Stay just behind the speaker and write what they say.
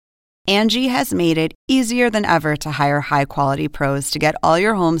Angie has made it easier than ever to hire high-quality pros to get all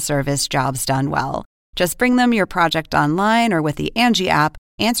your home service jobs done well. Just bring them your project online or with the Angie app,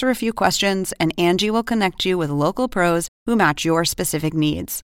 answer a few questions, and Angie will connect you with local pros who match your specific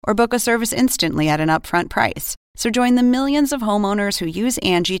needs. Or book a service instantly at an upfront price. So join the millions of homeowners who use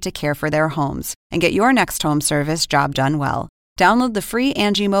Angie to care for their homes and get your next home service job done well. Download the free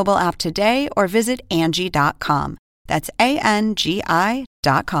Angie mobile app today or visit Angie.com. That's ANGI.com.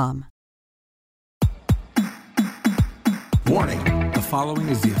 Warning, the following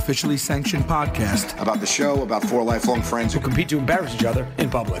is the officially sanctioned podcast about the show about four lifelong friends who compete to embarrass each other in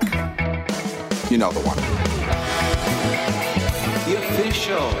public. You know the one. The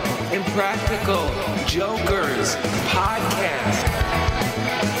official Impractical Jokers podcast.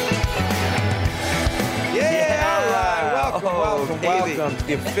 Welcome to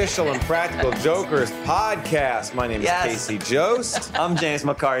the official Impractical Jokers podcast. My name is Casey Jost. I'm James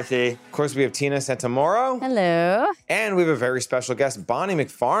McCarthy. Of course, we have Tina Santamoro. Hello. And we have a very special guest. Bonnie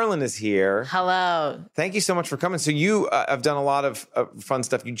McFarlane is here. Hello. Thank you so much for coming. So you have done a lot of fun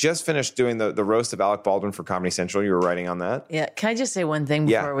stuff. You just finished doing the roast of Alec Baldwin for Comedy Central. You were writing on that. Yeah. Can I just say one thing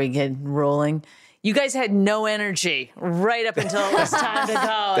before we get rolling? You guys had no energy right up until it was time to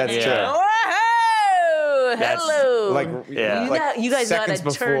go. That's true. Hello. You guys got to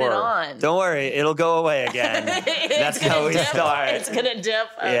turn it on. Don't worry, it'll go away again. That's how we start. It's going to dip.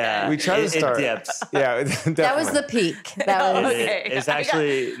 Okay. Yeah. We try to start. It dips. Yeah, that was the peak. That was It's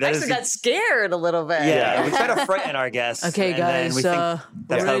actually... I actually got scared a little bit. Yeah, we try to frighten our guests. Okay, guys. We think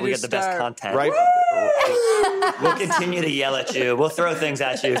that's how we get the best content. Right. We'll continue to yell at you. We'll throw things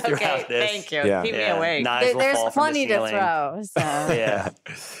at you throughout this. Thank you. Yeah. Keep me awake. Knives will There's fall from plenty the to ceiling. throw. So. Yeah.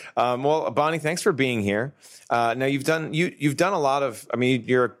 Well, Bonnie, thanks for being here. Now you've done a lot of. I mean,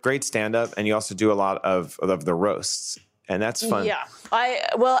 you're a great stand-up, and you also do a lot of the roasts, and that's fun. Yeah.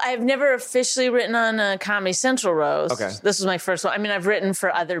 I've never officially written on a Comedy Central roast. Okay. This was my first one. I mean, I've written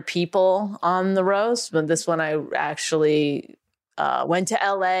for other people on the roast, but this one I actually went to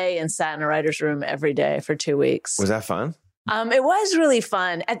LA and sat in a writer's room every day for 2 weeks. Was that fun? It was really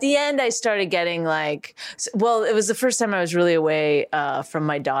fun. At the end, I started getting it was the first time I was really away from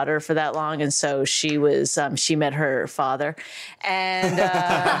my daughter for that long. And so she she met her father. And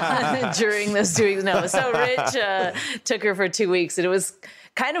during those 2 weeks, so Rich took her for 2 weeks. And it was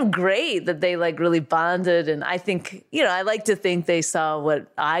kind of great that they really bonded. And I think, I like to think they saw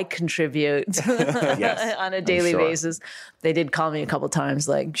what I contribute on a daily basis. They did call me a couple times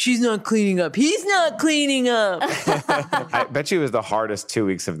she's not cleaning up. He's not cleaning up. I bet you it was the hardest 2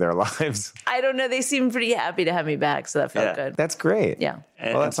 weeks of their lives. I don't know. They seemed pretty happy to have me back. So that felt good. That's great. Yeah.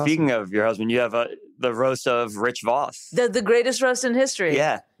 And speaking of your husband, you have the roast of Rich Voss. The greatest roast in history.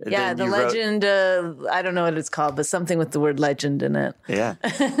 Yeah. Yeah, the legend, I don't know what it's called, but something with the word legend in it. Yeah.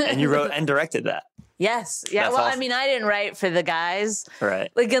 And you wrote and directed that. Yes. Yeah. That's well, awesome. I mean, I didn't write for the guys.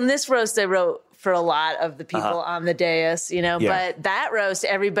 Right. In this roast, I wrote for a lot of the people on the dais, but that roast,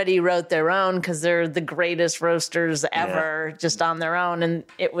 everybody wrote their own because they're the greatest roasters ever just on their own. And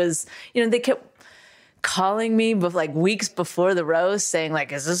it was, they kept calling me weeks before the roast saying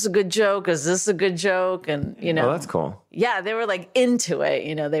is this a good joke? Is this a good joke? And, Oh, that's cool. Yeah, they were into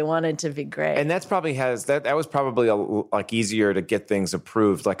it. They wanted to be great. And that's probably that was probably easier to get things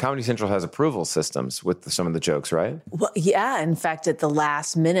approved. Comedy Central has approval systems with some of the jokes, right? Well, yeah. In fact, at the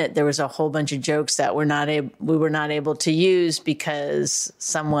last minute, there was a whole bunch of jokes that we were not able to use because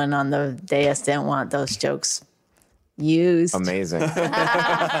someone on the dais didn't want those jokes used. Amazing.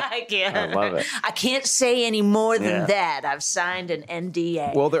 I can't. I love it. I can't say any more than that. I've signed an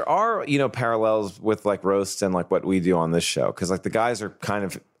NDA. Well, there are, parallels with roasts and what we do on this show. Because the guys are kind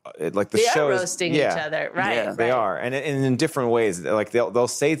of they show are roasting each other. Right. Yeah. They are. And in different ways. They'll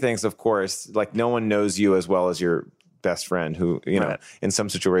say things, of course, no one knows you as well as your best friend who, in some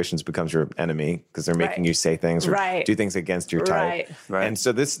situations becomes your enemy because they're making you say things or do things against your type. Right. And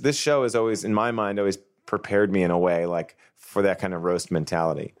so this show is always, in my mind, always prepared me in a way for that kind of roast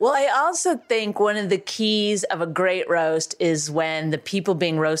mentality. Well, I also think one of the keys of a great roast is when the people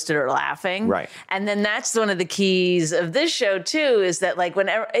being roasted are laughing. Right. And then that's one of the keys of this show, too, is that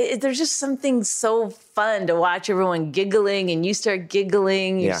whenever there's just something so fun to watch everyone giggling and you start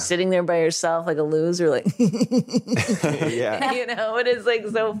giggling. You're sitting there by yourself like a loser, Yeah. It is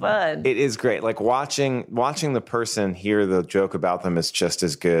so fun. It is great. Watching the person hear the joke about them is just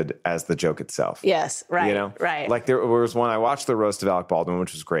as good as the joke itself. Yes, right. Right. There was one, I watched the roast of Alec Baldwin,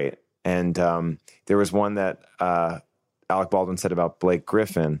 which was great. And there was one that Alec Baldwin said about Blake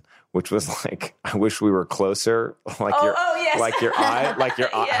Griffin, which was like, I wish we were closer. Like yes. like your eye, like your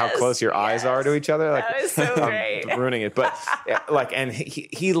Yes, how close your eyes are to each other. Like, that was so great. I'm ruining it, but like, and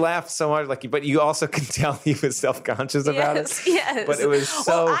he laughed so much, like, but you also can tell he was self-conscious about it. Yes. But it was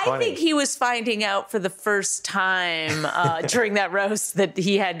so funny. I think he was finding out for the first time during that roast that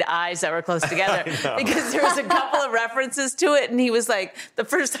he had eyes that were close together because there was a couple of references to it, and he was like, the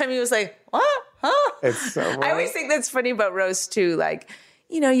first time he was like, what? Huh? It's so funny. I always think that's funny about roasts too. Like,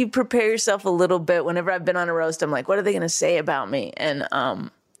 you know, you prepare yourself a little bit. Whenever I've been on a roast, I'm like, what are they going to say about me? And,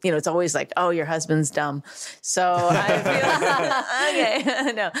 you know, it's always like, oh, your husband's dumb. So I feel,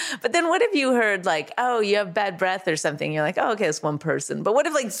 okay, no. But then what if you heard like, oh, you have bad breath or something? You're like, oh, okay, it's one person. But what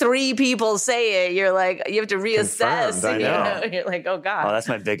if like 3 people say it? You're like, you have to reassess. Confirmed, I know. You're like, oh God. Oh, that's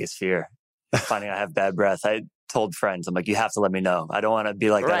my biggest fear. Finding I have bad breath. I told friends, I'm like, you have to let me know. I don't want to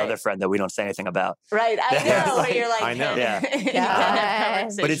be like that other friend that we don't say anything about. Right. I know. Where you're like, I know. Yeah.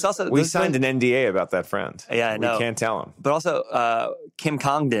 But it's also, we signed an NDA about that friend. Yeah, I know. We can't tell him. But also, Kim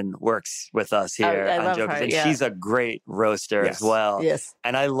Congdon works with us here I on love Jokers, her, and yeah. she's a great roaster as well. Yes.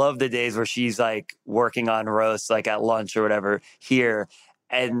 And I love the days where she's like working on roasts, like at lunch or whatever here.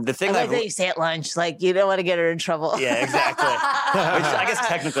 And the thing I like that you say at lunch, like you don't want to get her in trouble. Yeah, exact. Which I guess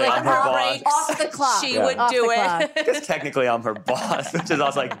technically Like I'm her boss. Off the clock. She would do it. I guess technically I'm her boss, which is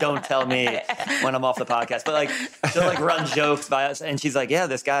also like, don't tell me when I'm off the podcast. But like, she'll like run jokes by us. And she's like, yeah,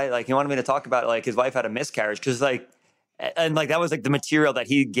 this guy, like, he wanted me to talk about like his wife had a miscarriage. Cause like, and like, that was like the material that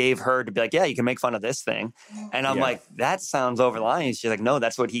he gave her to be like, yeah, you can make fun of this thing. And I'm like, that sounds over the line. She's like, no,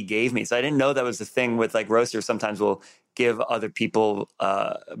 that's what he gave me. So I didn't know that was the thing with like roasters sometimes will give other people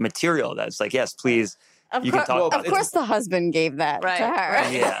material that's like, yes, please, you can talk about it. Of course the husband gave that to her.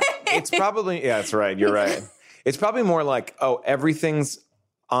 Right. Yeah. It's probably, yeah, that's right. You're right. It's probably more like, oh, everything's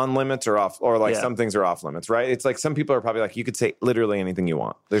on limits or off, or like some things are off limits, right? It's like some people are probably like, you could say literally anything you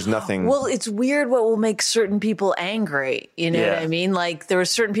want. There's nothing. Well, it's weird what will make certain people angry. You know what I mean? Like there were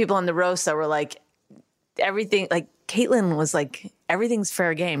certain people on the roast that were like, everything, like Caitlin was like, everything's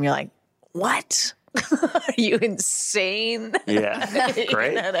fair game. You're like, what? Are you insane? Yeah.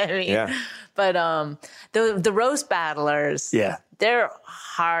 Great. You know what I mean? Yeah. But the roast battlers, they're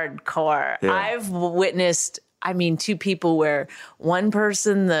hardcore. Yeah. I've witnessed, I mean, 2 people where one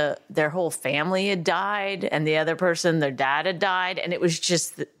person, their whole family had died, and the other person, their dad had died, and it was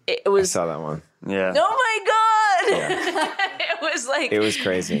just, it was. I saw that one. Yeah. Oh my God. Yeah. It was like. It was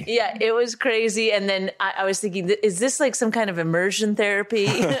crazy. Yeah, it was crazy. And then I was thinking, is this like some kind of immersion therapy?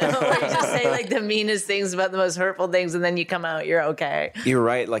 Where you just say like the meanest things about the most hurtful things, and then you come out, you're okay. You're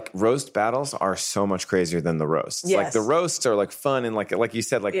right. Like roast battles are so much crazier than the roasts. Yes. Like the roasts are like fun and like you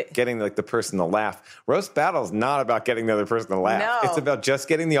said, like getting like the person to laugh. Roast battle's not about getting the other person to laugh. No. It's about just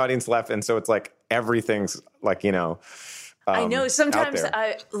getting the audience to laugh. And so it's like everything's like, you know. I know sometimes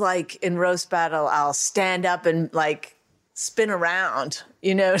I like in roast battle, I'll stand up and like spin around.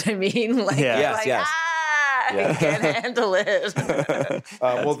 You know what I mean? Like, Yes. I can't handle it.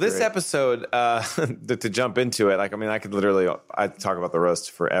 Well, this episode, to jump into it, like, I mean, I could literally, I talk about the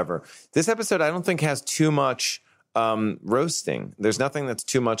roast forever. This episode, I don't think has too much roasting. There's nothing that's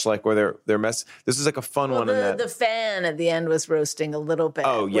too much like where they're this is like a fun one. The fan at the end was roasting a little bit.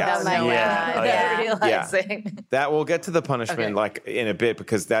 Oh, yes. Without realizing. That we'll get to the punishment like in a bit,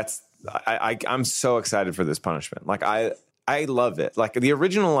 because that's I'm so excited for this punishment. Like I love it. Like the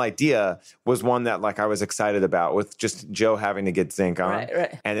original idea was one that like I was excited about, with just Joe having to get zinc on,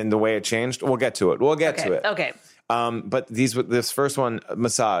 right. And then the way it changed. We'll get to it. Okay. But this first one,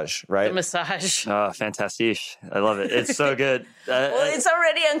 massage, right? The massage. Oh, fantastic. I love it. It's so good. Well, it's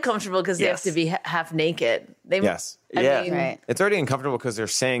already uncomfortable because they have to be half naked. I mean, Right. It's already uncomfortable because they're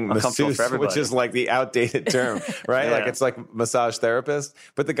saying Uncomfortable masseuse, for which is like the outdated term, right? Yeah. Like it's like massage therapist,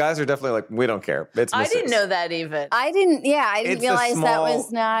 but the guys are definitely like, we don't care. It's masseuse. I didn't know that even. I didn't It's realize the that small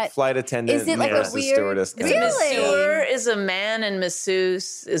was not. flight attendant. Is it like a versus weird? stewardess thing. Really? Masseur is a man and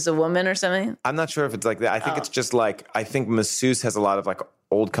masseuse is a woman or something? I'm not sure if it's like that. I think it's just like, I think masseuse has a lot of like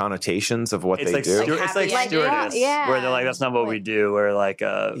old connotations of what It's they like do. it's like Happy stewardess, where they're like, that's not what we do. We're like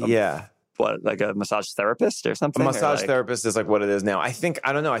like a massage therapist or something. A massage therapist is like what it is now. I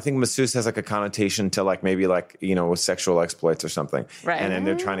don't know. I think masseuse has like a connotation to like maybe like, you know, with sexual exploits or something. Right. And then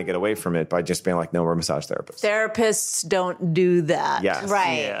they're trying to get away from it by just being like, no, we're massage therapists. Therapists don't do that. Yes.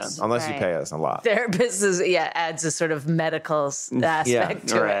 Right. Yeah. Unless you pay us a lot. Therapists adds a sort of medical aspect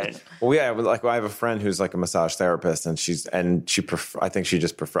to Right. it. Well, yeah, like I have a friend who's like a massage therapist, and I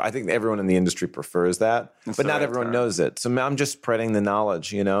think everyone in the industry prefers that, but not everyone knows it. So I'm just spreading the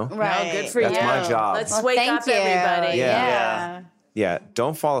knowledge, you know? Right. No, good for That's you. my job. Let's wake up, you. everybody. Yeah. Yeah,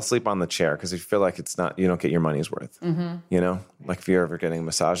 don't fall asleep on the chair because you feel like you don't get your money's worth. You know, like if you're ever getting a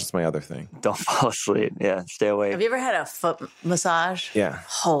massage, it's my other thing. Don't fall asleep. Yeah, stay awake. Have you ever had a foot massage? Yeah.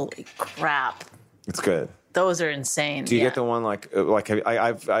 Holy crap. It's good. Those are insane. Do you get the one like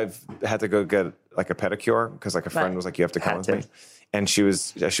I've had to go get like a pedicure because like a friend was like, you have to come with me. And she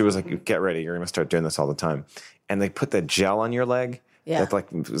was like, get ready. You're going to start doing this all the time. And they put the gel on your leg. Yeah. That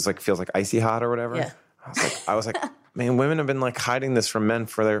like feels like icy hot or whatever. Yeah. I was like, man, women have been like hiding this from men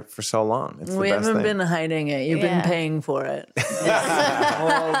for so long. It's we haven't been hiding it. You've been paying for it the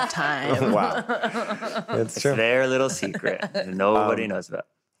whole time. Wow, it's true. Their little secret that nobody knows about.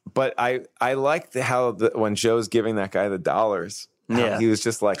 But I liked how when Joe's giving that guy the dollars. Yeah. He was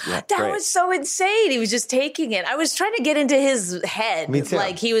just like, that was so insane. He was just taking it. I was trying to get into his head. Me too.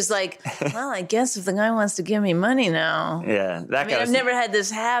 Like, he was like, well, I guess if the guy wants to give me money now. Yeah. I've never had this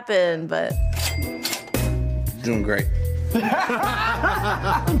happen, but. Doing great. Do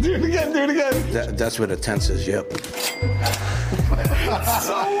it again. That's where the tense is, yep.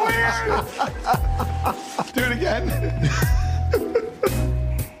 So weird. Do it again.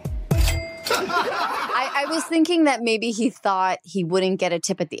 I was thinking that maybe he thought he wouldn't get a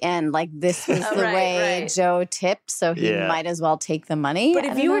tip at the end. Like, this is the way Joe tipped, so he might as well take the money. But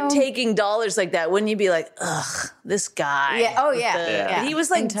if you were taking dollars like that, wouldn't you be like, ugh, this guy? Yeah. Oh, yeah. He was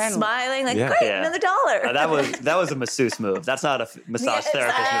like smiling, like, great, another $1. That was a masseuse move. That's not a massage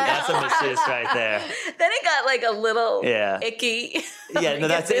therapist move. That's a masseuse right there. Then it got like a little icky. Yeah, no,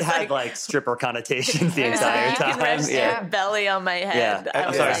 it had like stripper connotations the entire time. You can rest your belly on my head. Yeah,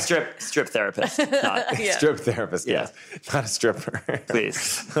 I'm sorry, strip therapist. Not, strip therapist, yes. Not a stripper.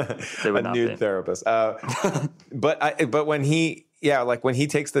 Please. A nude therapist. But when he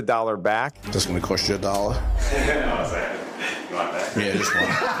takes the dollar back. This going to cost you $1? No, I was like, you want that? Yeah, just one.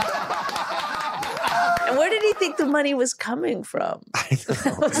 And where did he think the money was coming from? I know.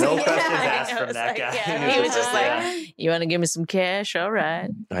 No questions asked from that guy. Yeah, he was just like, you want to give me some cash? All right.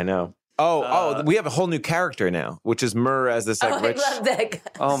 I know. We have a whole new character now, which is Murr as this like rich. I love that guy.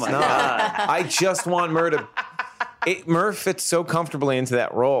 Oh my God. I just want Murr to. Murr fits so comfortably into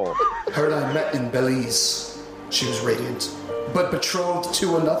that role. Her I met in Belize. She was radiant, but betrothed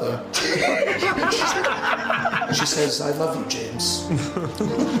to another. She says, I love you, James.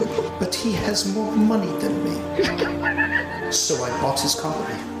 But he has more money than me. So I bought his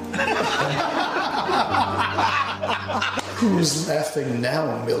company. Who's laughing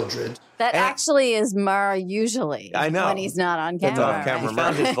now, Mildred? That actually is Murr usually. I know. When he's not on camera. It's off camera. He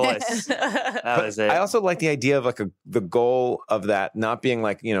found his voice. That was it. I also like the idea of like the goal of that not being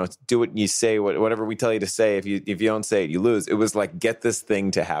like, do what you say, whatever we tell you to say. If you don't say it, you lose. It was like, get this thing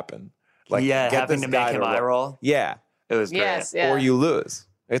to happen. Like, get having to make him eye roll. Yeah. It was great. Yes, yeah. Or you lose.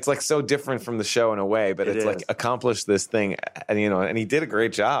 It's like so different from the show in a way, but it's like accomplish this thing, and he did a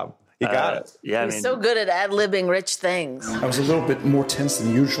great job. He got it. Yeah, He's so good at ad-libbing rich things. I was a little bit more tense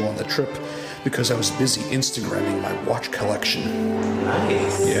than usual on the trip because I was busy Instagramming my watch collection.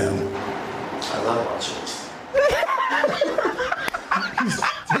 Nice. Yeah. I love watches.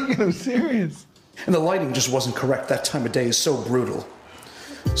 Taking him serious. And the lighting just wasn't correct. That time of day is so brutal.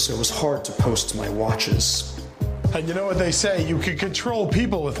 So it was hard to post my watches. And you know what they say, you can control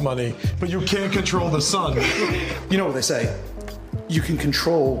people with money, but you can't control the sun. You know what they say? You can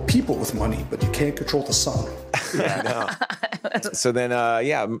control people with money, but you can't control the sun. Yeah, I know. So then,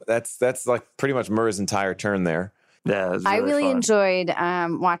 that's like pretty much Murr's entire turn there. Yeah, I really enjoyed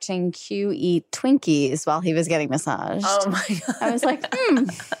watching Q eat Twinkies while he was getting massaged. Oh my God. I was like,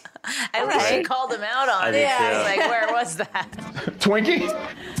 At least she called him out on it. I was like, where was that? Twinkie?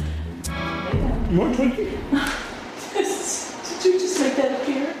 You want Twinkie? Did you just make that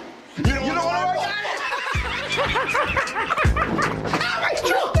appear? You don't want to work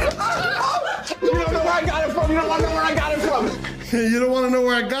You don't know where I got it from. You don't want to know where I got it from. You don't want to know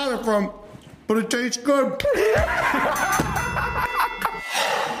where I got it from, but it tastes good.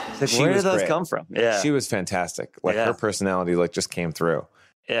 Where did those come from? Yeah. She was fantastic. Like her personality just came through.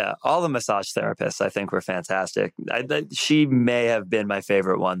 Yeah, all the massage therapists I think were fantastic. She may have been my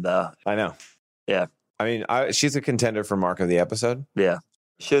favorite one though. I know. Yeah. I mean, she's a contender for Mark of the Episode. Yeah.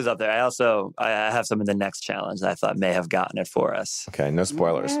 She was up there. I have some in the next challenge that I thought may have gotten it for us. Okay, no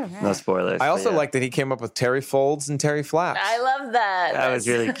spoilers. No spoilers. I also like that he came up with Terry Folds and Terry Flaps. I love that. That was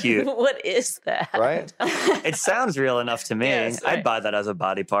really cute. What is that? Right? It sounds real enough to me. Yes, I'd buy that as a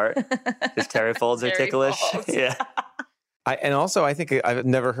body part. If Terry Folds are ticklish. Folds. Yeah. I think I've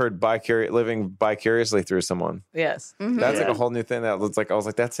never heard living vicariously through someone. Yes. Mm-hmm. That's like a whole new thing that looks like, I was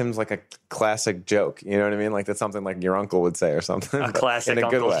like, that seems like a classic joke. You know what I mean? Like that's something like your uncle would say or something. A classic in a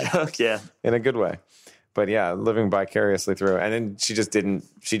good uncle way. joke, yeah. In a good way. But yeah, living vicariously through. And then she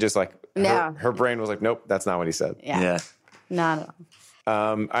just like, her brain was like, nope, that's not what he said. Yeah. Not at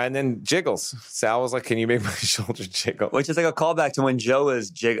all. And then jiggles. Sal was like, can you make my shoulder jiggle? Which is like a callback to when Joe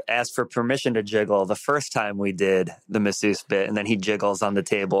was asked for permission to jiggle the first time we did the masseuse bit, and then he jiggles on the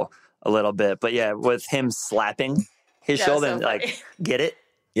table a little bit. But yeah, with him slapping his shoulder and like, get it?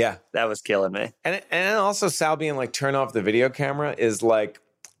 Yeah. That was killing me. And also Sal being like, turn off the video camera is like,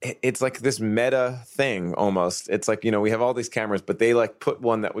 it's like this meta thing almost. It's like, we have all these cameras, but they like put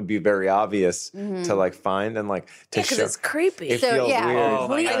one that would be very obvious to like find and like to show. Because it's creepy. It feels weird.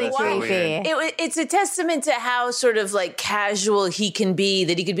 Completely creepy. It's a testament to how sort of like casual he can be,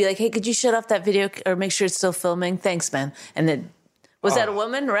 that he could be like, hey, could you shut off that video or make sure it's still filming? Thanks, man. And then, was that a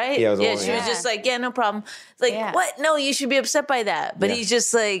woman, right? Yeah, it was a woman. She was just like, yeah, no problem. Like, what? No, you should be upset by that. But he's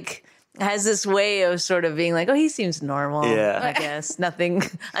just like, has this way of sort of being like, oh, he seems normal. Yeah. I guess. Nothing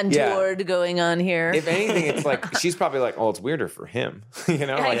untoward going on here. If anything, it's like, she's probably like, oh, it's weirder for him. I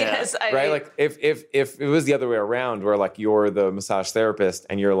guess. Right? Like if it was the other way around where like you're the massage therapist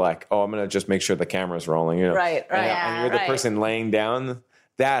and you're like, oh, I'm going to just make sure the camera's rolling. Right. And you're the person laying down.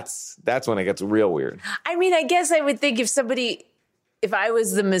 That's when it gets real weird. I mean, I guess I would think if I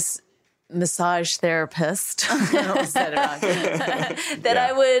was the massage therapist, I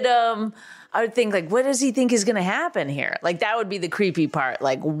would think like, what does he think is going to happen here? Like that would be the creepy part.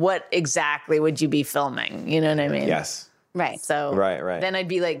 Like what exactly would you be filming? You know what I mean? Yes. Right. So right. Then I'd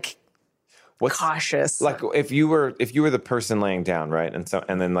be like cautious. Like if you were the person laying down, right? And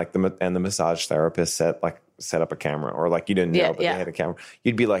then like the massage therapist set up a camera, or like you didn't know, but they had a camera.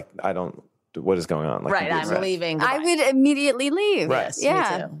 You'd be like, what is going on? Like, right. I'm leaving. I would immediately leave. Right. Yes,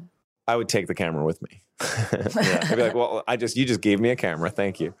 yeah. Me too. I would take the camera with me. I'd be like, well, you just gave me a camera.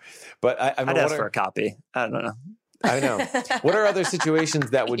 Thank you. But I'd ask for a copy. I don't know. I know. What are other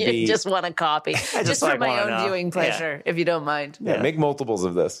situations that would be? Just want a copy. Just for my own viewing pleasure, if you don't mind. Yeah, make multiples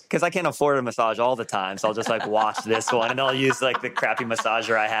of this. Because I can't afford a massage all the time. So I'll just like watch this one, and I'll use like the crappy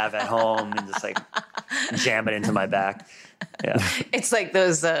massager I have at home and just like jam it into my back. Yeah. It's like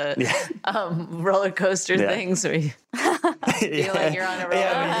those roller coaster things where you feel like you're on a roller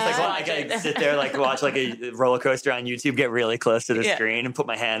coaster. I can sit there, like watch like a roller coaster on YouTube, get really close to the screen and put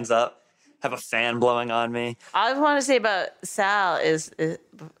my hands up, have a fan blowing on me. All I want to say about Sal is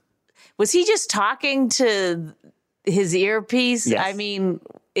was he just talking to his earpiece? Yes. I mean,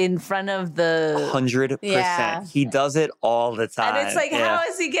 in front of the 100%. Yeah. He does it all the time. And it's like, how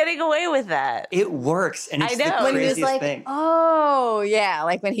is he getting away with that? It works. And it's the when craziest he was like, thing. oh, yeah.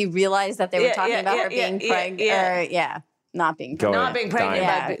 Like when he realized that they were talking about her being pregnant. Not being pregnant. Not being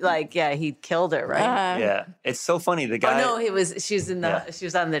pregnant, but like, he killed her, right? Yeah. It's so funny. The guy. Oh, no, she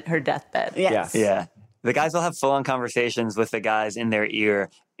was on her deathbed. Yes. Yeah. The guys will have full-on conversations with the guys in their ear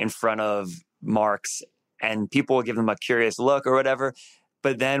in front of marks, and people will give them a curious look or whatever.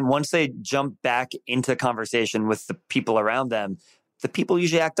 But then once they jump back into conversation with the people around them, the people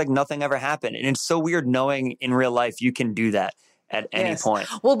usually act like nothing ever happened. And it's so weird knowing in real life you can do that at any point.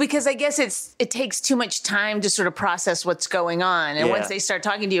 Well, because I guess it takes too much time to sort of process what's going on. And once they start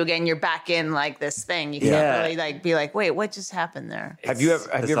talking to you again, you're back in like this thing. You can't really like be like, wait, what just happened there? Have you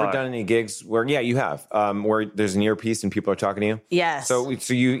ever done any gigs where you have where there's an earpiece and people are talking to you? Yes. So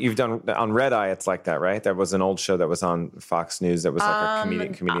you've done on Red Eye, it's like that, right? There was an old show that was on Fox News that was like a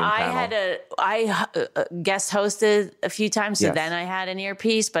comedian panel. I guest hosted a few times, so then I had an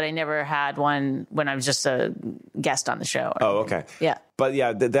earpiece, but I never had one when I was just a guest on the show. Oh, okay. Yeah. But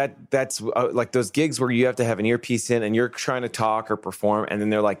yeah, that's like those gigs where you have to have an earpiece in and you're trying to talk or perform, and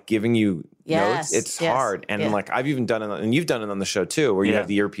then they're like giving you notes. It's hard. And like I've even done it, and you've done it on the show too, where you have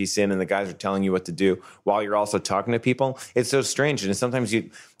the earpiece in and the guys are telling you what to do while you're also talking to people. It's so strange. And sometimes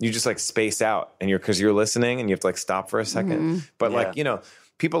you just like space out and because you're listening and you have to like stop for a second. But like,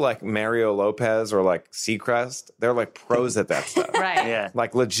 people like Mario Lopez or like Seacrest, they're like pros at that stuff. Right. Yeah.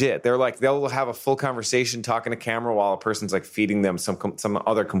 Like legit. They're like, they'll have a full conversation talking to camera while a person's like feeding them some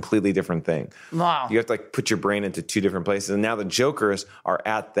other completely different thing. Wow. You have to like put your brain into two different places. And now the jokers are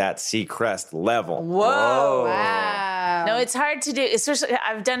at that Seacrest level. Whoa. Wow. No, it's hard to do. Especially,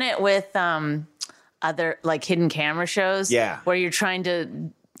 I've done it with other like hidden camera shows. Yeah. Where you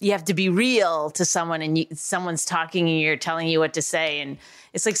have to be real to someone, and someone's talking and you're telling you what to say, and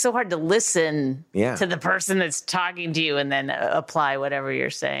it's like so hard to listen to the person that's talking to you and then apply whatever you're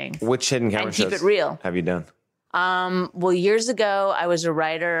saying. Which hidden camera and shows keep it real have you done? Well, years ago, I was a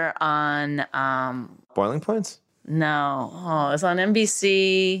writer on Boiling Points? No, it was on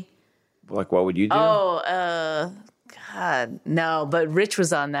NBC. Like, what would you do? God, no, but Rich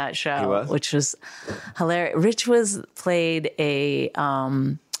was on that show, He was? which was hilarious. Rich played a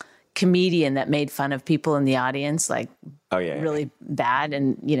comedian that made fun of people in the audience, like really bad,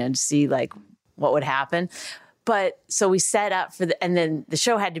 and to see like what would happen. But so we set up and then the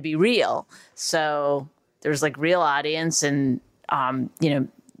show had to be real. So there was like real audience and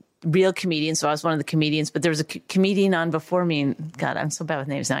real comedians. So I was one of the comedians, but there was a comedian on before me, and God, I'm so bad with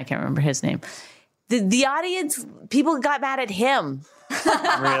names now, I can't remember his name. The audience, people got mad at him.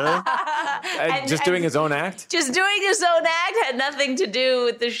 Really? Just doing his own act? Just doing his own act, had nothing to do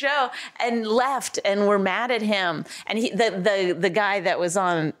with the show, and left and were mad at him. And the guy that was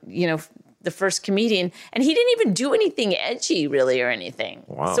on, the first comedian, and he didn't even do anything edgy really or anything.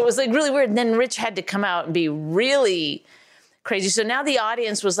 Wow. So it was like really weird. And then Rich had to come out and be really crazy. So now the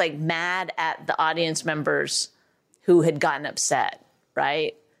audience was like mad at the audience members who had gotten upset,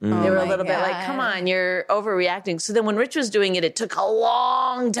 right? They were a little bit like, come on, you're overreacting. So then when Rich was doing it, it took a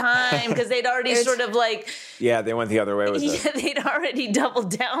long time because they'd already sort of like... Yeah, they went the other way with it. Yeah, they'd already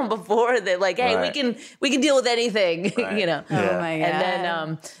doubled down before. They're like, hey, we can deal with anything, Oh my God. And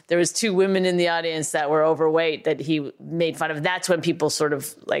then there was 2 women in the audience that were overweight that he made fun of. That's when people sort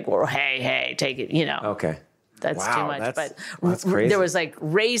of like, well, hey, take it, Okay. That's too much. That's crazy. There was like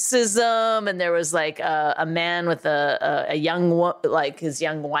racism, and there was like a man with a young, like his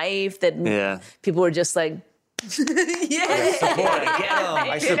young wife that people were just like, yeah. Support it. Get him.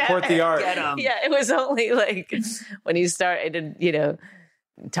 I support the art. Get him. Yeah, it was only like when he started,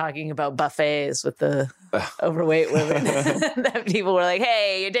 talking about buffets with the overweight women that people were like,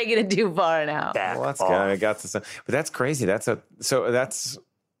 hey, you're taking it too far now. Well, that's good. I got this. But that's crazy. That's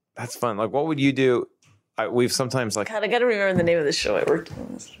fun. Like, what would you do? We've sometimes like... God, I got to remember the name of the show I worked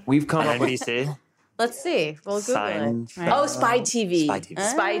on. We've come up with... NBC? Let's see. We'll Google it. Right. Oh, Spy TV.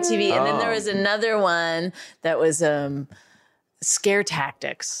 Spy TV. And then there was another one that was Scare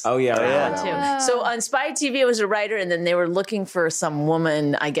Tactics. Oh, yeah. Too. So on Spy TV, I was a writer, and then they were looking for some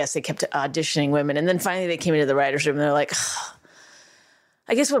woman. I guess they kept auditioning women. And then finally they came into the writer's room, and they're like...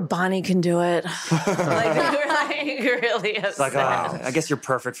 I guess what Bonnie can do it. Like, we were like really upset. It's like, I guess you're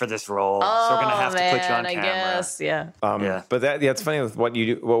perfect for this role. So we're gonna have to put you on camera. I guess, yeah. But it's funny with what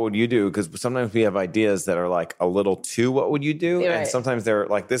you do. What would you do? Because sometimes we have ideas that are like a little too. What would you do? Right. And sometimes they're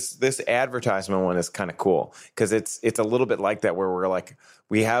like this advertisement one is kind of cool because it's a little bit like that where we're like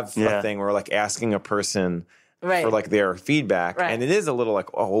we have a thing where we're like asking a person. Right. For like their feedback. Right. And it is a little like,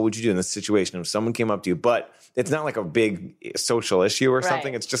 oh, what would you do in this situation if someone came up to you? But it's not like a big social issue or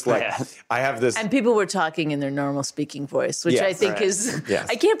something. It's just like, I have this. And people were talking in their normal speaking voice, which I think is,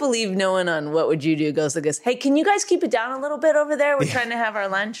 I can't believe no one on What Would You Do goes like this, hey, can you guys keep it down a little bit over there? We're trying to have our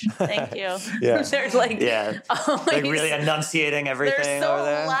lunch. Thank you. Yeah. They're like, like really enunciating everything they're so over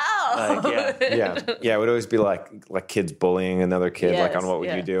there. loud. Like, Yeah, it would always be like kids bullying another kid, like on What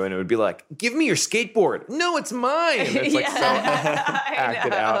Would You Do? And it would be like, give me your skateboard. No, it's mine. And it's like so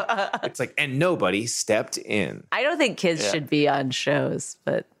acted out. It's like, and nobody stepped in. I don't think kids should be on shows,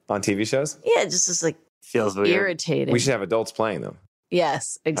 but on TV shows? Yeah, just as like feels weird. Irritating. We should have adults playing them.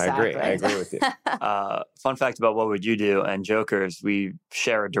 Yes, exactly. I agree with you. Fun fact about What Would You Do and Jokers, we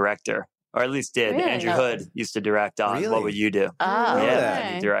share a director. Or at least did. Really? Andrew Hood used to direct on What Would You Do? Oh,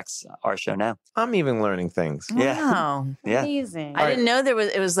 yeah, he directs our show now. I'm even learning things. Wow. Yeah. Amazing. I didn't know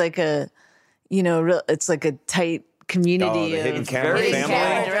it was like a, it's like a tight community of hidden camera hidden family.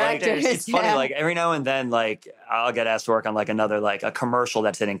 camera Like, directors. it's funny, like every now and then, like I'll get asked to work on like another, like a commercial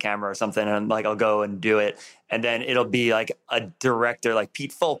that's hidden camera or something, and like I'll go and do it, and then it'll be like a director, like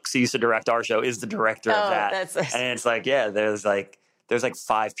Pete Folks, who used to direct our show, is the director of that, and it's like, there's like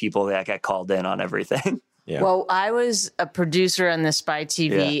 5 people that get called in on everything. Yeah. Well, I was a producer on the Spy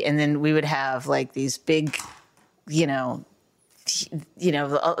TV, and then we would have like these big, some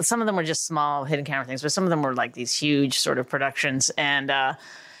of them were just small hidden camera things, but some of them were like these huge sort of productions, and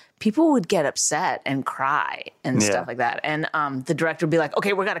people would get upset and cry and stuff like that. And the director would be like,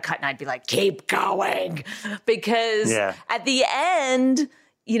 okay, we're going to cut. And I'd be like, keep going. Because at the end,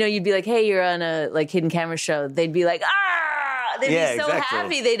 you'd be like, hey, you're on a like hidden camera show. They'd be like, they'd be so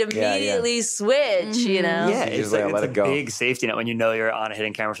happy. They'd immediately switch, Yeah, it's like let it's it a go. big safety net when you're on a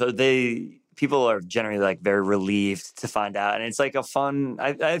hidden camera show. People are generally like very relieved to find out, and it's like a fun.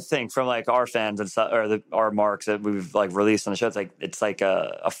 I think from like our fans and stuff, or our marks that we've like released on the show, it's like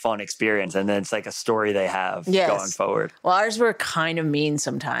a fun experience, and then it's like a story they have going forward. Well, ours were kind of mean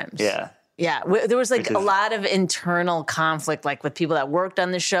sometimes. Yeah. Yeah, there was like a lot of internal conflict, like with people that worked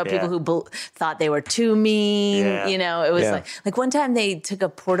on the show, people who thought they were too mean. Yeah. It was like one time they took a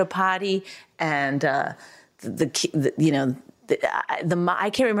porta potty and the I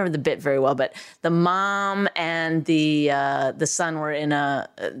can't remember the bit very well, but the mom and the son were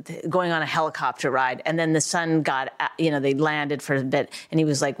going on a helicopter ride, and then the son got, they landed for a bit, and he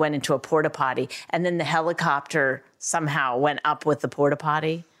was like went into a porta potty, and then the helicopter somehow went up with the porta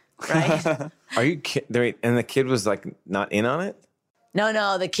potty, right? Are you kidding? And the kid was like not in on it?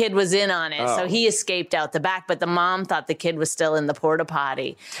 No, the kid was in on it. Oh. So he escaped out the back, but the mom thought the kid was still in the porta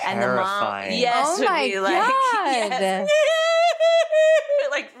potty. Terrifying. And the mom, yes, oh my God. Yes.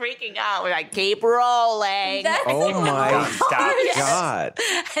 Like freaking out. We're like, keep rolling. Oh my Stop. God.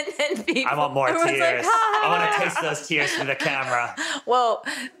 And then people, I want more tears. Like, I want to taste those tears for the camera. Well,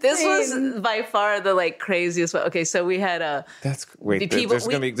 this was by far the like craziest one. Okay, so we had this is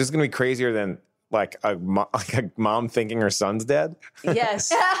gonna be crazier than like a mom thinking her son's dead.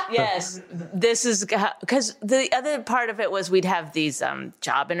 Yes. This is because the other part of it was we'd have these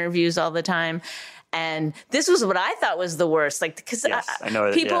job interviews all the time. And this was what I thought was the worst. Like, because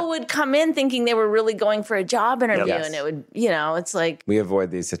people would come in thinking they were really going for a job interview, and it would, it's like we avoid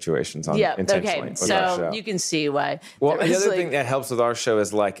these situations intentionally. Okay, so you can see why. Well, the other thing that helps with our show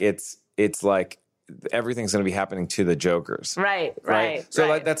is like it's like everything's going to be happening to the jokers. Right.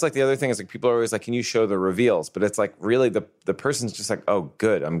 So that's like the other thing is like people are always like, can you show the reveals? But it's like really the person's just like, oh,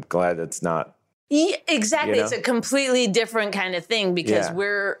 good. I'm glad it's not. Yeah, exactly. It's a completely different kind of thing because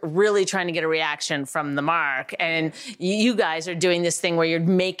we're really trying to get a reaction from the mark. And you guys are doing this thing where you're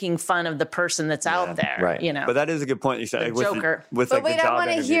making fun of the person that's out there. Right. But that is a good point you said. The Joker. But wait, I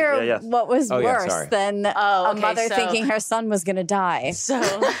want to hear what was worse than a mother thinking her son was going to die.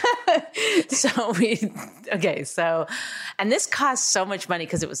 And this cost so much money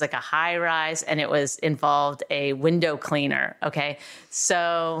because it was like a high rise and it involved a window cleaner. Okay.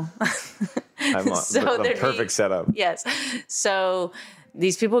 So... the perfect setup. Yes. So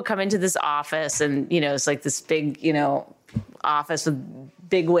these people come into this office and, it's like this big, office with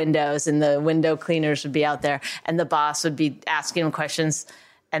big windows and the window cleaners would be out there and the boss would be asking them questions.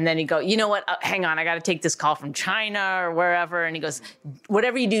 And then he'd go, you know what? Hang on. I got to take this call from China or wherever. And he goes,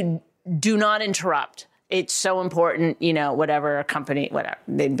 whatever you do not interrupt. It's so important, whatever a company, whatever.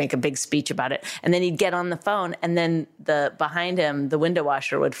 They'd make a big speech about it. And then he'd get on the phone and then behind him, the window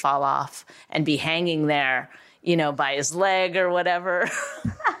washer would fall off and be hanging there, by his leg or whatever.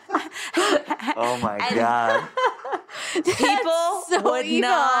 Oh my God. People would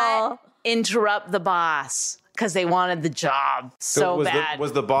not interrupt the boss. Because they wanted the job so bad.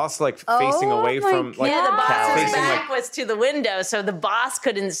 Was the boss like facing away from like the boss's back was to the window, so the boss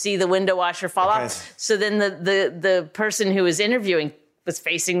couldn't see the window washer fall off. So then the person who was interviewing was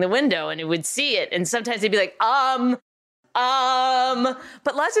facing the window and it would see it. And sometimes they'd be like,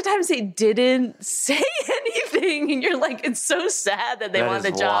 but lots of times they didn't say anything. And you're like, it's so sad that they want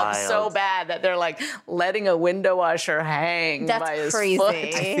the job so bad that they're like letting a window washer hang by his crazy. foot.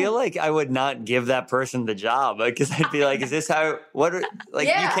 I feel like I would not give that person the job because I'd be like, is this how, you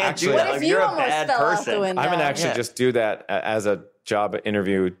can't do that. Like, you're a bad person. I would actually just do that as a job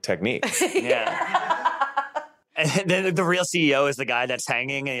interview technique. Yeah. And then the real CEO is the guy that's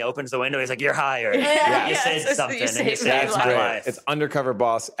hanging and he opens the window. He's like, you're hired. You said something and you saved my life. It's undercover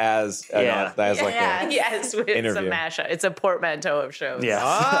boss as with interview. It's a mashup. It's a portmanteau of shows. Yeah.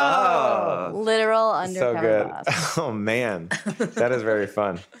 Oh. Literal undercover boss. Oh, man. That is very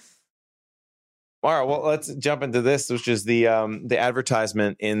fun. All right, well, let's jump into this, which is the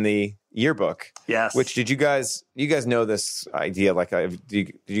advertisement in the yearbook. Yes. Which did you guys know this idea? Like,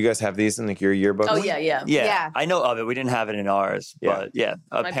 did you guys have these in like your yearbook? Oh yeah. I know of it. We didn't have it in ours, but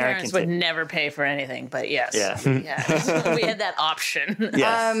my parents would never pay for anything, but yes, we had that option.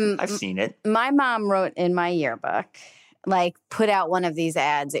 Yes, I've seen it. My mom wrote in my yearbook, like, put out one of these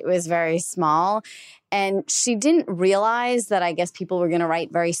ads. It was very small. And she didn't realize that I guess people were going to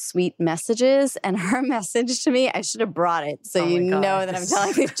write very sweet messages. And her message to me, I should have brought it so you know that I'm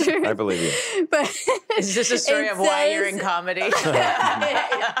telling the truth. I believe you. But is this a story of why you're in comedy?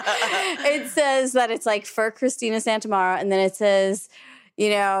 It says that it's like for Christina Santamaro. And then it says,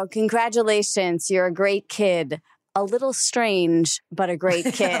 congratulations, you're a great kid. A little strange, but a great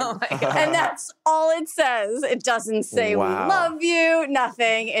kid. Oh my God. And that's all it says. It doesn't say we love you,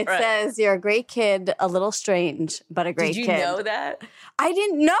 nothing. It says you're a great kid, a little strange, but a great kid. Did you know that? I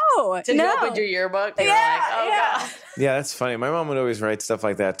didn't know. Did you open your yearbook? You were like, God. Yeah, that's funny. My mom would always write stuff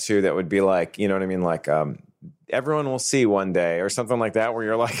like that too. That would be like, you know what I mean? Like, everyone will see one day or something like that where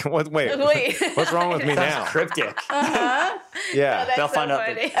you're like, wait, what's wrong with me now? Cryptic. Yeah. They'll find out.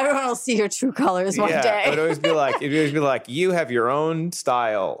 Everyone will see your true colors one day. It would always be like, you have your own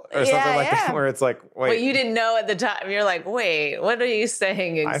style or something like that where it's like, wait. Well, you didn't know at the time. You're like, wait, what are you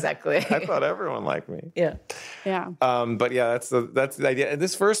saying exactly? I thought everyone liked me. Yeah. Yeah. But yeah, that's the idea. And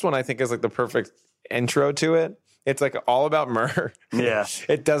this first one I think is like the perfect intro to it. It's like all about myrrh. Yeah.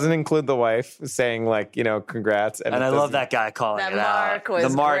 It doesn't include the wife saying like, congrats. And I love that guy calling that it Mark out.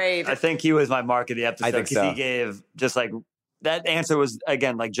 was great. I think he was my mark of the episode. I think so. He gave just like, that answer was,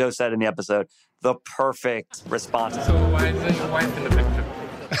 again, like Joe said in the episode, the perfect response. So why is your wife in the picture?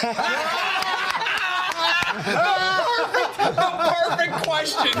 Perfect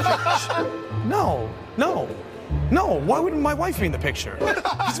question. No. Why wouldn't my wife be in the picture?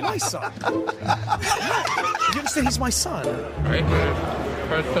 He's my son. You understand? He's my son. Right?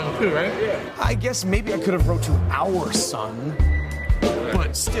 First son too, right? Yeah. I guess maybe I could have wrote to our son,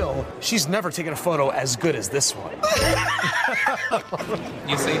 but still, she's never taken a photo as good as this one.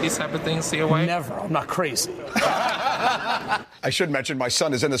 You say these type of things to your wife? Never. I'm not crazy. I should mention my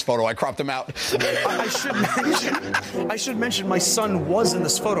son is in this photo. I cropped him out. I should mention my son was in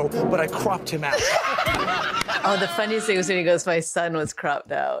this photo, but I cropped him out. Oh, the funniest thing was when he goes, "My son was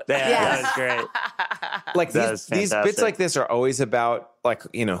cropped out." Yeah, that was great. Like these bits fantastic. like this are always about like,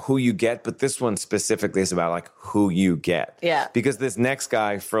 who you get, but this one specifically is about like who you get. Yeah. Because this next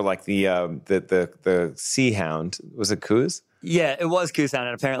guy for like the Sea Hound, was it Coos? Yeah, it was Coo Sound,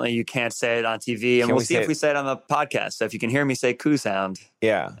 and apparently you can't say it on TV, and Can we'll we see say if we say it on the podcast. So if you can hear me say Coo Sound,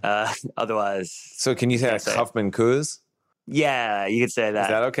 Yeah. otherwise, So can you say like say it. Huffman Coos? yeah, you could say that. Is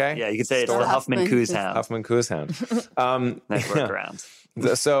that okay? Yeah, you could say it's the Huffman Huffman Coo Coo Sound. Huffman Coos Hound. Nice workaround.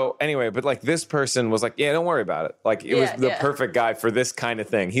 So anyway, but like this person was like, yeah, don't worry about it. Like it was the perfect guy for this kind of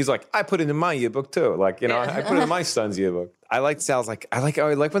thing. He's like, I put it in my yearbook too. Like, I put it in my son's yearbook. I like Sal's like, I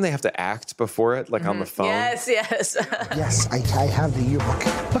like when they have to act before it, like on the phone. Yes. Yes, I have the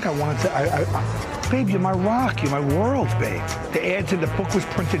yearbook. Look, I wanted to, babe, you're my rock. You're my world, babe. The ad to the book was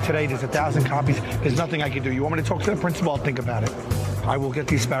printed today. There's 1,000 copies. There's nothing I can do. You want me to talk to the principal? I'll think about it. I will get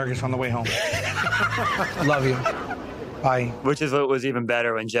the asparagus on the way home. Love you. Bye. Which is what was even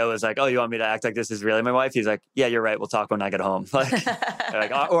better when Joe was like, "Oh, you want me to act like this is really my wife?" He's like, "Yeah, you're right. We'll talk when I get home." Like,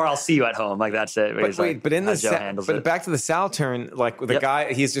 or I'll see you at home. Like that's it. But in the but back to the Sal turn, like the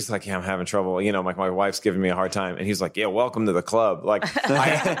guy, he's just like, yeah, I'm having trouble. Like my wife's giving me a hard time, and he's like, yeah, welcome to the club. Like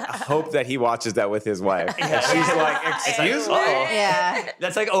I hope that he watches that with his wife. And she's like, excuse me. Yeah.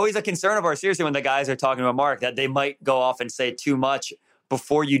 That's like always a concern of ours. Seriously, when the guys are talking about Mark, that they might go off and say too much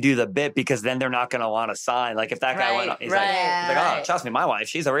before you do the bit, because then they're not going to want to sign. Like if that guy went, he's like, oh, trust me, my wife,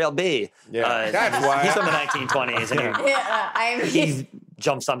 she's a real B. Yeah, that's why he's from the 1920s, and he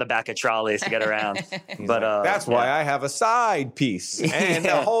jumps on the back of trolleys to get around. But that's why I have a side piece and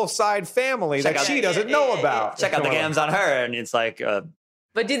a whole side family that she doesn't know about. Check out the gams on her, and it's like.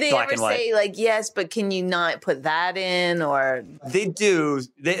 But do they ever say like, yes, but can you not put that in? Or they do.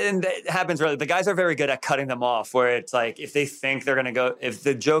 And it happens really. The guys are very good at cutting them off, where it's like if they think they're going to go, if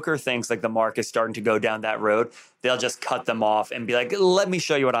the Joker thinks like the Mark is starting to go down that road, they'll just cut them off and be like, let me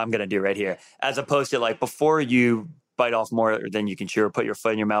show you what I'm going to do right here. As opposed to like, before you bite off more than you can chew or put your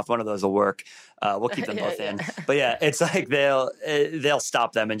foot in your mouth, one of those will work. We'll keep them both in. But yeah, it's like they'll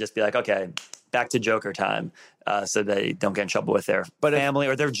stop them and just be like, okay, back to Joker time. So they don't get in trouble with their family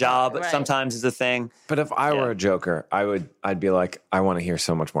or their job. Sometimes is a thing. But if I were a Joker, I'd be like, I want to hear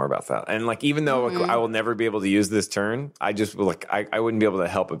so much more about that. And like, even though I will never be able to use this turn, I just like, I wouldn't be able to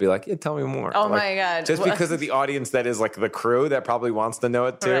help but be like, yeah, tell me more. Oh like, my God. Just because of the audience that is like the crew that probably wants to know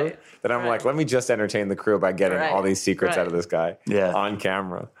it too. That I'm like, let me just entertain the crew by getting all these secrets out of this guy on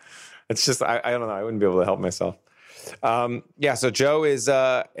camera. It's just, I don't know. I wouldn't be able to help myself. So Joe is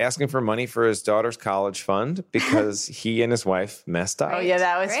asking for money for his daughter's college fund because he and his wife messed up. Oh yeah,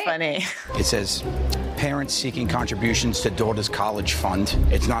 that was funny. It says, parents seeking contributions to daughter's college fund.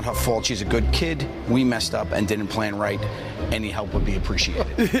 It's not her fault. She's a good kid. We messed up and didn't plan right. Any help would be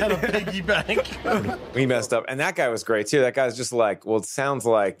appreciated. At a piggy bank. We messed up. And that guy was great too. That guy's just like, well, it sounds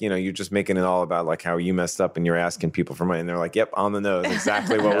like, you're just making it all about like how you messed up and you're asking people for money. And they're like, yep, on the nose.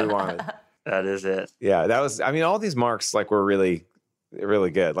 Exactly what we wanted. That is it. Yeah, that was. I mean, all these marks like were really,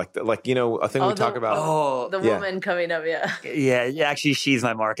 really good. Like a thing we talk about. The woman coming up. Yeah. Actually, she's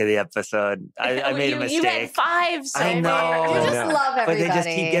my mark of the episode. I made a mistake. You had 5. So I know. You just love everybody. But they just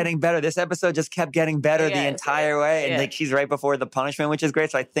keep getting better. This episode just kept getting better the entire way, and like she's right before the punishment, which is great.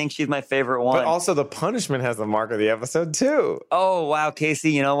 So I think she's my favorite one. But also, the punishment has the mark of the episode too. Oh wow,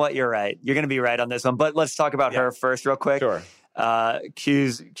 Casey, you know what? You're right. You're going to be right on this one. But let's talk about her first, real quick. Sure.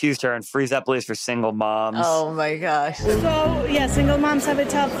 Q's turn. Free Zeppelis for single moms. Oh my gosh. So yeah, single moms have it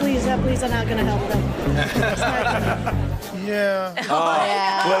tough. Please are not going to help them. Yeah.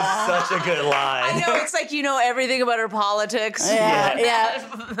 Was such a good line. I know, it's like everything about her politics. Yeah.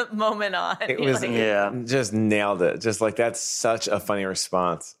 The moment on. It was just nailed it. Just like that's such a funny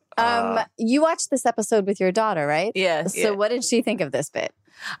response. You watched this episode with your daughter, right? Yeah. So what did she think of this bit?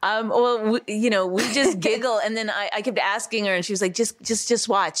 Well, we just giggle, and then I kept asking her, and she was like, just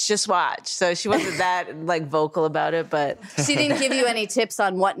watch. So she wasn't that like vocal about it, but she didn't give you any tips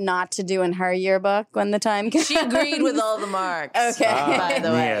on what not to do in her yearbook when the time came. She agreed with all the marks. Okay. By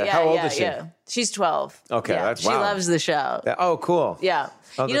the way. How old is she? Yeah. She's 12. Okay, She loves the show. Oh, cool. Yeah.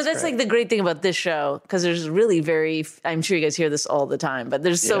 Oh, that's like the great thing about this show, because there's really I'm sure you guys hear this all the time, but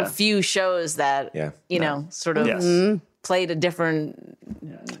there's so few shows that, sort of played a different.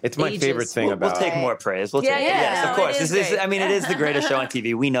 It's my favorite thing about. We'll take more praise. We'll take it. Yes, of course. It is the greatest show on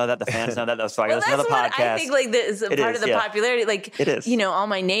TV. We know that. The fans know that. That's why I listen to the podcast. I think it's part of the popularity. Like, it is. All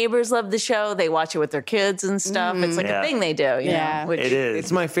my neighbors love the show. They watch it with their kids and stuff. It's like a thing they do. You know, which, it is.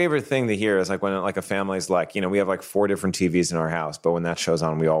 It's my favorite thing to hear is like when like a family's like, we have like 4 different TVs in our house, but when that show's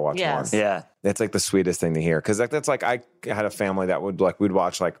on, we all watch one. Yeah. That's like the sweetest thing to hear. Cause that's like, I had a family that we'd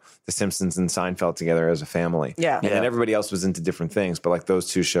watch like The Simpsons and Seinfeld together as a family. Yeah. And then everybody else was into different things, but like those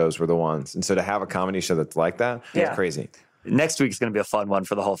 2 shows were the ones. And so to have a comedy show that's like that, it's crazy. Next week's going to be a fun one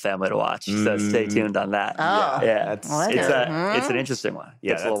for the whole family to watch. So stay tuned on that. Oh. Yeah. It's an interesting one.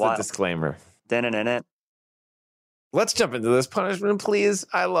 Yeah, that's a little disclaimer. Let's jump into this punishment, please.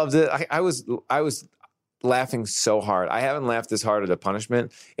 I loved it. I was laughing so hard. I haven't laughed this hard at a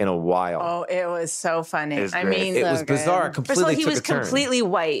punishment in a while. Oh, it was so funny. It was bizarre. Completely first of all, he was took a turn. completely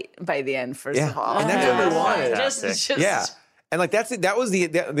white by the end. First of all, and that's what we wanted. Just and like that was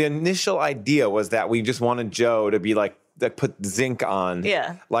the initial idea was that we just wanted Joe to be like that, put zinc on,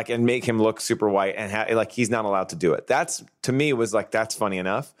 like and make him look super white, and like he's not allowed to do it. That's to me was like that's funny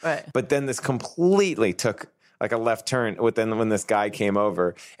enough, right? But then this completely took like a left turn when this guy came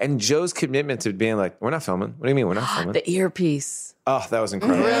over, and Joe's commitment to being like, we're not filming. What do you mean we're not filming? The earpiece. Oh, that was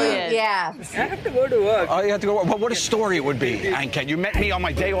incredible. Brilliant. Yeah. I have to go to work. Oh, you have to go. Well, what a story it would be. And Ken, you met me on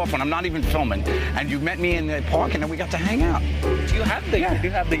my day off when I'm not even filming, and you met me in the park, and then we got to hang out. Do you have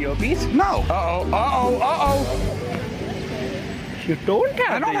the earpiece? No. Uh-oh. You don't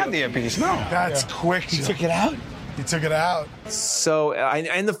have I don't have the earpiece, no. That's quick. You took it out? He took it out. So,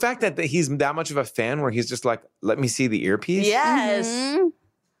 and the fact that he's that much of a fan where he's just like, let me see the earpiece. Yes. Mm-hmm.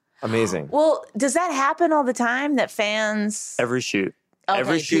 Amazing. Well, does that happen all the time that fans? Every shoot.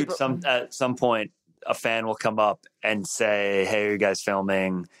 Every shoot, at some point, a fan will come up and say, hey, are you guys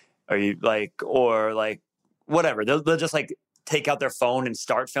filming? Are you or whatever. They'll just like take out their phone and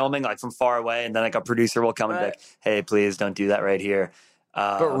start filming like from far away. And then like a producer will come and be like, hey, please don't do that right here.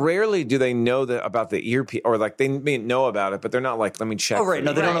 But rarely do they know about the earpiece, or like they may know about it, but they're not like, let me check. Oh, right.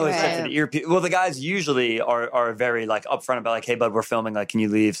 No, they don't always check for the earpiece. Well, the guys usually are very like upfront about like, hey, bud, we're filming. Like, can you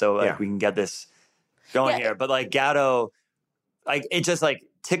leave so like we can get this going here? But like Gatto, like it just like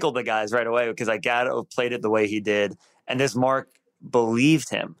tickled the guys right away because like Gatto played it the way he did, and this Mark believed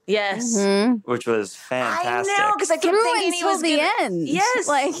him. Yes, which was fantastic. I know because I kept thinking he was the end. Yes,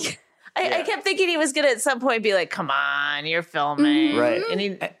 like. I kept thinking he was going to at some point be like, come on, you're filming. Right.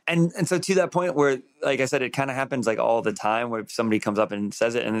 And so to that point where, like I said, it kind of happens like all the time where somebody comes up and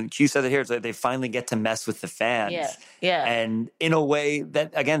says it, and Q says it here, it's like they finally get to mess with the fans. Yeah. And in a way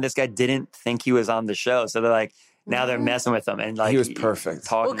that, again, this guy didn't think he was on the show. So they're like, now they're messing with him. And like he was perfect.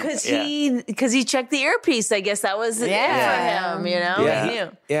 Talking, because he checked the earpiece. I guess that was it for him, you know? Yeah. He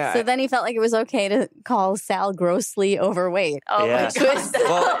knew. Yeah. So then he felt like it was okay to call Sal grossly overweight. Oh my goodness.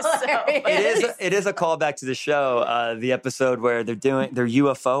 Well, it is a callback to the show, the episode where they're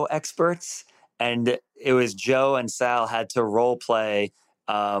UFO experts, and it was Joe and Sal had to role play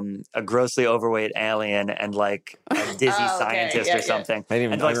a grossly overweight alien and like a dizzy scientist or something. I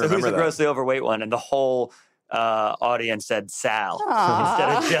didn't even so who's the grossly overweight one? And the whole audience said Sal instead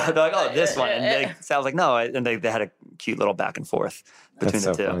of Joe. They're like, oh, this one. And Sal's like, no. And they had a cute little back and forth between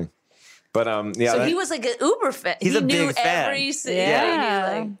the two. Funny. But so he was like an uber fan. He's a knew big fan. Every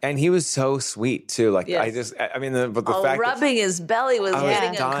scene. And he was so sweet too. Like but the fact rubbing his belly was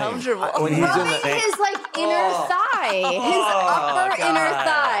getting uncomfortable. When he's rubbing his like inner thigh, his upper inner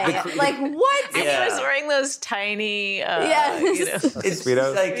thigh. Like what? And he was wearing those tiny. It's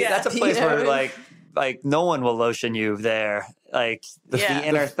like that's a place where like no one will lotion you there. Like the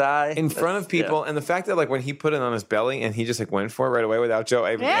inner thigh in front of people, and the fact that like when he put it on his belly and he just like went for it right away without Joe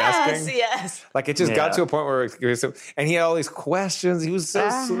even asking. Yes. Like it just got to a point where it was and he had all these questions. He was so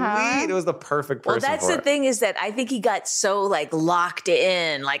sweet. It was the perfect person. Well, that's the thing is that I think he got so like locked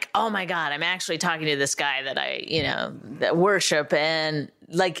in. Like, oh my God, I'm actually talking to this guy that I that worship, and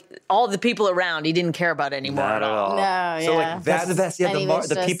like all the people around, he didn't care about anymore at all. No, so like that's the best. Yeah,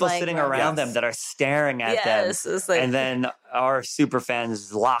 the people sitting around them that are staring at them, like, and then our super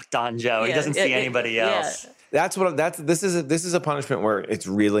fans locked on Joe. He doesn't see anybody else. This is a punishment where it's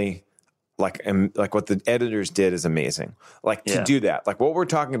really like what the editors did is amazing. Like to do that, like what we're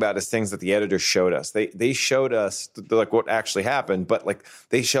talking about is things that the editors showed us. They showed us like what actually happened, but like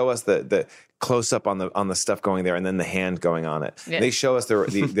they show us the close up on the stuff going there, and then the hand going on it. Yeah. They show us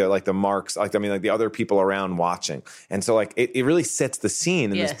the like the marks, like the other people around watching, and so like it really sets the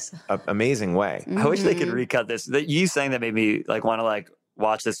scene in this amazing way. I wish they could recut this. You saying that made me like want to like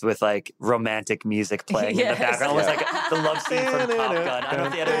watch this with like romantic music playing in the background, almost like the love scene from Top Gun. I don't know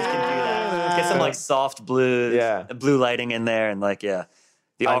if the editors can do that. Get some like soft blue lighting in there, and like the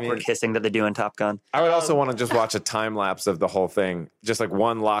awkward kissing that they do in Top Gun. I would also want to just watch a time lapse of the whole thing, just like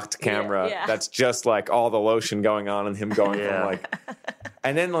one locked camera that's just like all the lotion going on and him going from like,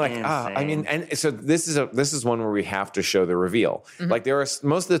 and then like and so this is one where we have to show the reveal. Mm-hmm. Like there are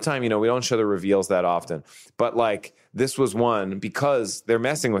most of the time, we don't show the reveals that often, but like this was one because they're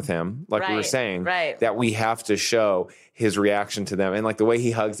messing with him, like we were saying, that we have to show his reaction to them, and like the way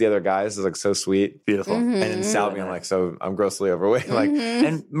he hugs the other guys is like so sweet, beautiful. And then Sal being like, "So I'm grossly overweight." Like,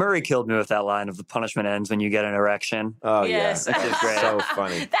 and Murray killed me with that line of the punishment ends when you get an erection. Oh yes, Which is great. So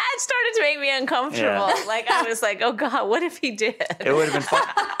funny. That started to make me uncomfortable. Yeah. Like I was like, "Oh God, what if he did?" It would have been fun.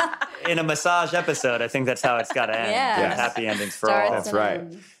 In a massage episode, I think that's how it's got to end. Yeah. Happy endings for all. That's right.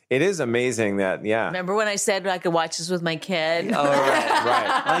 It is amazing that, Remember when I said I could watch this with my kid? Oh,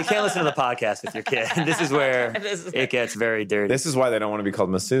 right. Well, you can't listen to the podcast with your kid. This is where it gets very dirty. This is why they don't want to be called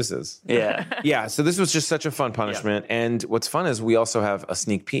masseuses. Yeah. Yeah, so this was just such a fun punishment. Yeah. And what's fun is we also have a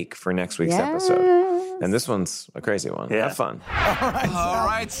sneak peek for next week's episode. And this one's a crazy one. Yeah. Have fun. All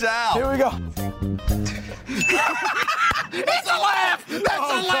right, Sal. Here we go. It's a laugh! That's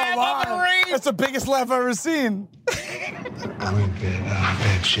a laugh of the ring! That's the biggest laugh I've ever seen. I'm in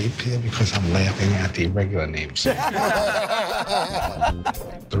bad shape here because I'm laughing at the irregular names. The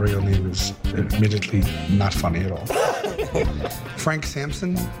real name is admittedly not funny at all. Frank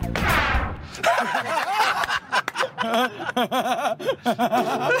Sampson.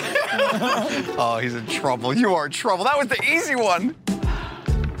 Oh, he's in trouble. You are in trouble. That was the easy one.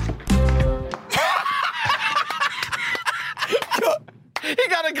 He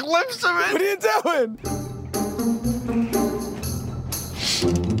got a glimpse of it. What are you doing?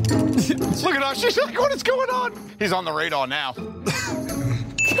 Look at her. She's like, what is going on? He's on the radar now. Come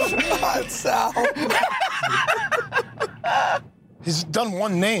on, Sal. He's done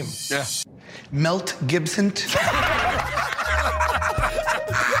one name. Yeah. Melt Gibson.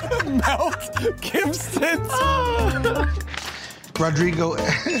 Melt Gibson. Rodrigo.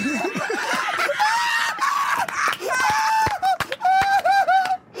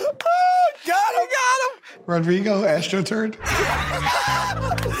 Got him. Rodrigo AstroTurd.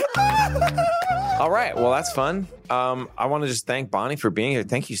 All right. Well, that's fun. I want to just thank Bonnie for being here.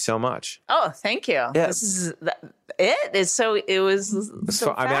 Thank you so much. Oh, thank you. Yeah. This is it. It was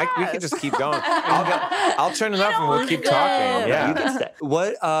so I mean, we could just keep going. I'll turn it up and we'll keep talking. Yeah.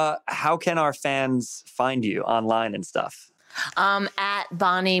 What? How can our fans find you online and stuff? At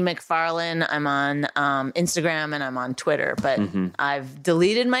Bonnie McFarlane. I'm on Instagram and I'm on Twitter, but I've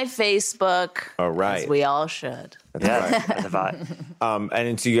deleted my Facebook. Oh, right. As we all should. That's right. That's a vibe.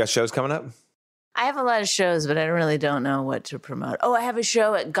 And so you got shows coming up? I have a lot of shows, but I really don't know what to promote. Oh, I have a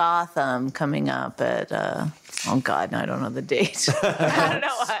show at Gotham coming up at, oh God, no, I don't know the date. I don't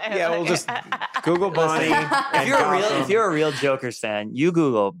know why. Yeah, we'll just Google Bonnie. If you're a real Jokers fan, you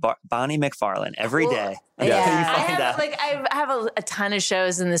Google Bonnie McFarlane every day. Yeah, I have a ton of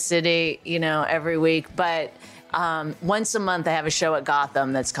shows in the city, every week, but once a month I have a show at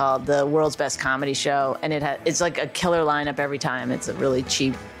Gotham that's called the World's Best Comedy Show, and it's like a killer lineup every time. It's a really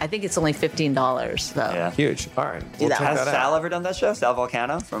cheap. I think it's only $15. So yeah, huge. All right, has Sal ever done that show? Sal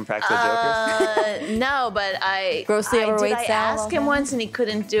Volcano from Practical Jokers? No, but I grossly overweight. Did I ask him once and he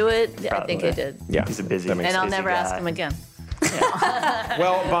couldn't do it? Probably. I think I did. Yeah, he's a busy. And I'll never ask him again. Yeah.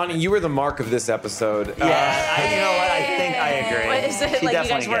 Well, Bonnie, you were the mark of this episode. You know what? I think I agree. What is it? Like you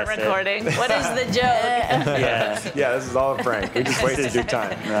guys weren't recording? What is the joke? Yeah, this is all a prank. We just wasted your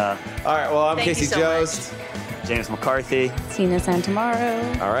time. All right, well, I'm Casey Jost. James McCarthy. Tina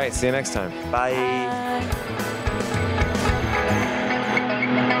Santamaro. All right, see you next time. Bye. Bye.